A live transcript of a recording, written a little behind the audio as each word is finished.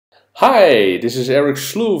Hi, this is Eric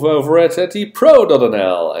Sloov over at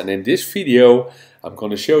tpro.nl, and in this video I'm going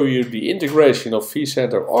to show you the integration of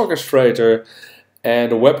vCenter Orchestrator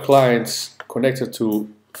and the web clients connected to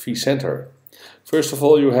vCenter. First of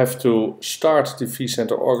all, you have to start the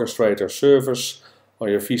vCenter Orchestrator service on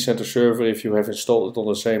your vCenter server if you have installed it on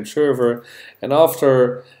the same server, and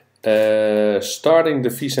after starting the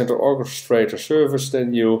vCenter Orchestrator service,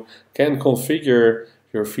 then you can configure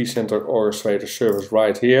your vCenter Orchestrator service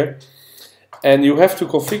right here. And you have to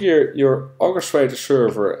configure your Orchestrator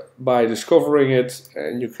server by discovering it,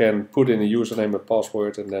 and you can put in a username and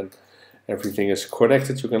password, and then everything is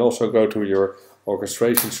connected. You can also go to your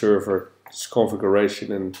orchestration server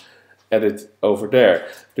configuration and edit over there.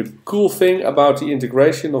 The cool thing about the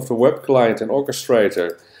integration of the web client and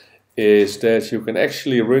Orchestrator is that you can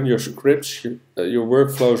actually run your scripts, your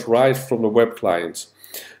workflows right from the web client.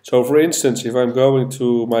 So for instance, if I'm going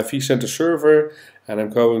to my vCenter server and I'm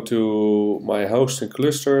going to my hosts and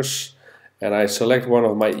clusters and I select one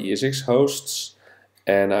of my ESX hosts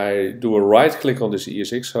and I do a right click on this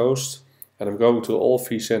ESX host and I'm going to all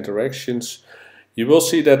vCenter actions, you will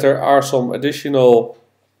see that there are some additional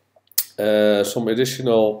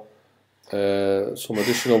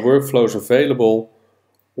workflows available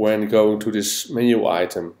when going to this menu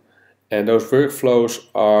item. And those workflows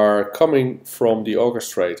are coming from the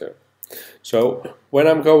Orchestrator. So when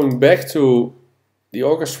I'm going back to the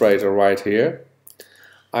Orchestrator right here,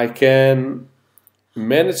 I can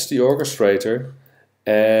manage the Orchestrator,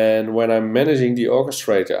 and when I'm managing the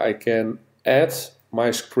Orchestrator, I can add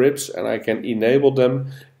my scripts and I can enable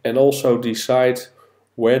them and also decide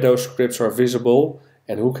where those scripts are visible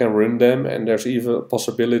and who can run them, and there's even a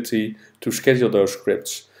possibility to schedule those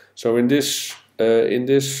scripts. So in this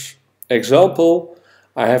example,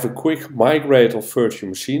 I have a quick migrate of virtual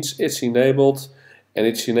machines. It's enabled, and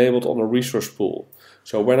it's enabled on a resource pool.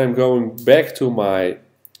 So when I'm going back to my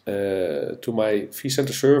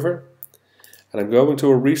vCenter server and I'm going to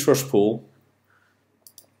a resource pool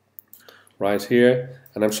right here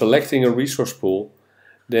and I'm selecting a resource pool,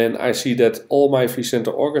 then I see that all my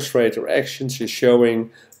vCenter Orchestrator actions is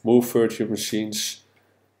showing move virtual machines,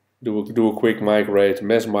 do a quick migrate,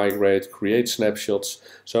 mass migrate, create snapshots.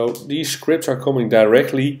 So these scripts are coming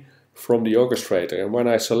directly from the Orchestrator, and when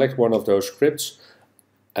I select one of those scripts,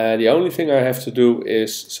 the only thing I have to do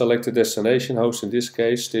is select the destination host. In this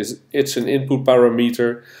case, it's an input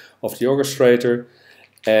parameter of the Orchestrator,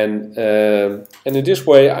 and in this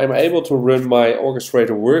way I'm able to run my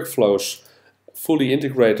Orchestrator workflows fully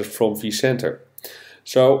integrated from vCenter.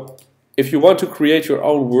 So if you want to create your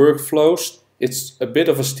own workflows, it's a bit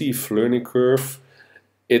of a steep learning curve.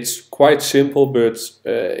 It's quite simple, but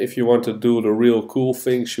if you want to do the real cool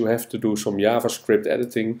things, you have to do some JavaScript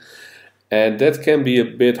editing, and that can be a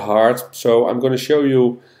bit hard. So I'm going to show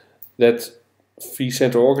you that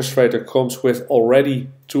vCenter Orchestrator comes with already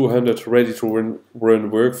 200 ready to run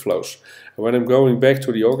workflows. And when I'm going back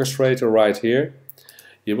to the Orchestrator right here,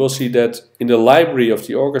 you will see that in the library of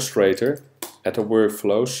the Orchestrator, at the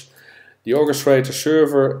workflows, the Orchestrator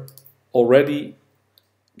server already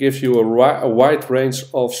gives you a wide range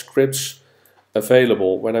of scripts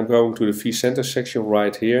available. When I'm going to the vCenter section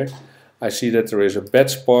right here, I see that there is a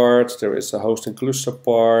batch part, there is a host and cluster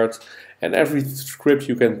part, and every script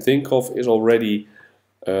you can think of is already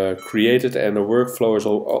created, and the workflow is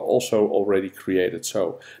also already created.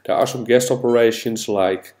 So there are some guest operations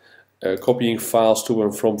like copying files to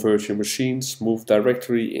and from virtual machines, move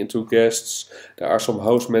directory into guests. There are some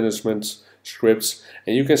host management scripts,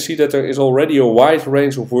 and you can see that there is already a wide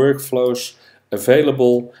range of workflows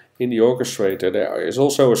available in the Orchestrator. There is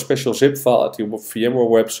also a special zip file at the VMware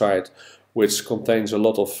website which contains a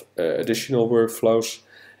lot of additional workflows,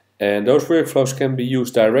 and those workflows can be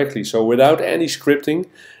used directly. So without any scripting,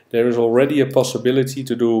 there is already a possibility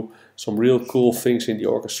to do some real cool things in the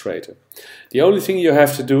Orchestrator. The only thing you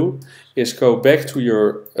have to do is go back to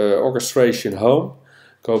your orchestration home,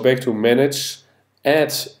 go back to manage,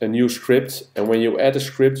 add a new script, and when you add a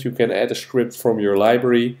script, you can add a script from your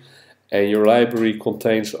library, and your library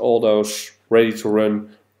contains all those ready to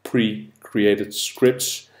run pre-created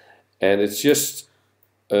scripts, and it's just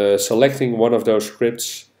selecting one of those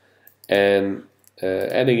scripts and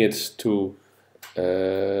adding it to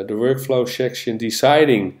the workflow section,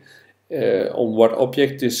 deciding on what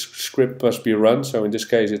object this script must be run. So in this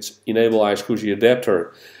case it's enable iSCSI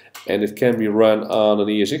adapter, and it can be run on an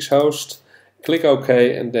ESX host. Click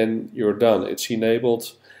OK, and then you're done. It's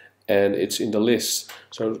enabled and it's in the list.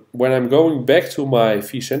 So when I'm going back to my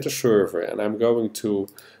vCenter server and I'm going to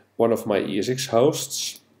one of my ESX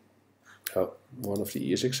hosts,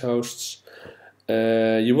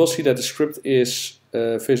 you will see that the script is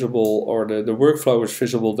visible, or the workflow is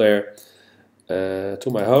visible there to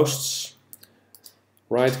my hosts.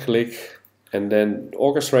 Right click and then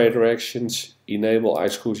Orchestrator actions, enable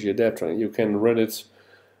iSCSI adapter, and you can run it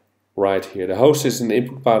right here. The host is an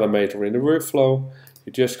input parameter in the workflow.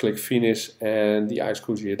 You just click finish and the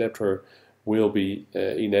iSCSI adapter will be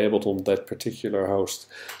enabled on that particular host.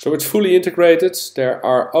 So it's fully integrated. There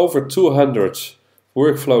are over 200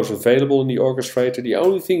 workflows available in the Orchestrator. The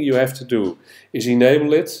only thing you have to do is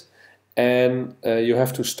enable it, and you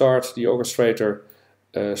have to start the Orchestrator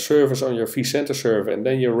service on your vCenter server, and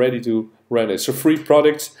then you're ready to run it. It's a free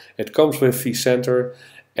product. It comes with vCenter,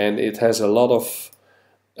 and it has a lot of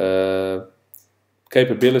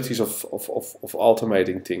capabilities of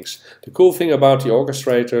automating things. The cool thing about the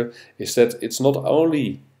Orchestrator is that it's not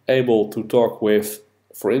only able to talk with,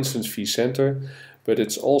 for instance, vCenter, but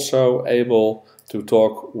it's also able to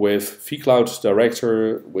talk with vCloud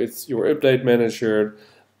Director, with your update manager.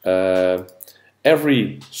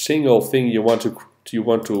 Every single thing you want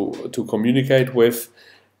to communicate with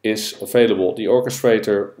is available. The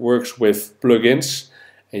Orchestrator works with plugins,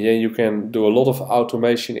 and then you can do a lot of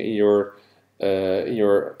automation in your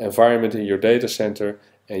environment, in your data center,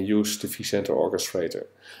 and use the vCenter Orchestrator.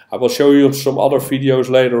 I will show you some other videos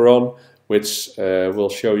later on which will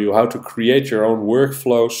show you how to create your own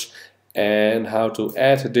workflows and how to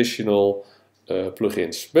add additional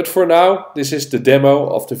plugins. But for now, this is the demo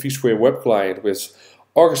of the vSphere web client with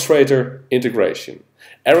Orchestrator integration.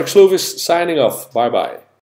 Eric Slovis signing off. Bye bye.